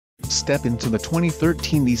step into the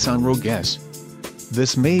 2013 Nissan Rogue S.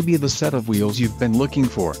 This may be the set of wheels you've been looking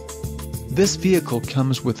for. This vehicle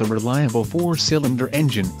comes with a reliable 4-cylinder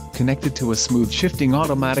engine, connected to a smooth shifting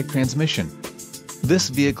automatic transmission. This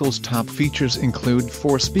vehicle's top features include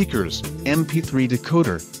 4 speakers, MP3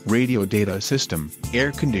 decoder, radio data system,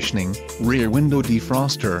 air conditioning, rear window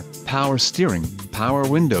defroster, power steering, power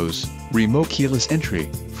windows, remote keyless entry,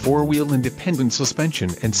 4-wheel independent suspension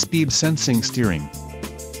and speed sensing steering.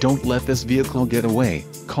 Don't let this vehicle get away.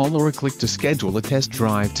 Call or click to schedule a test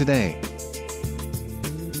drive today.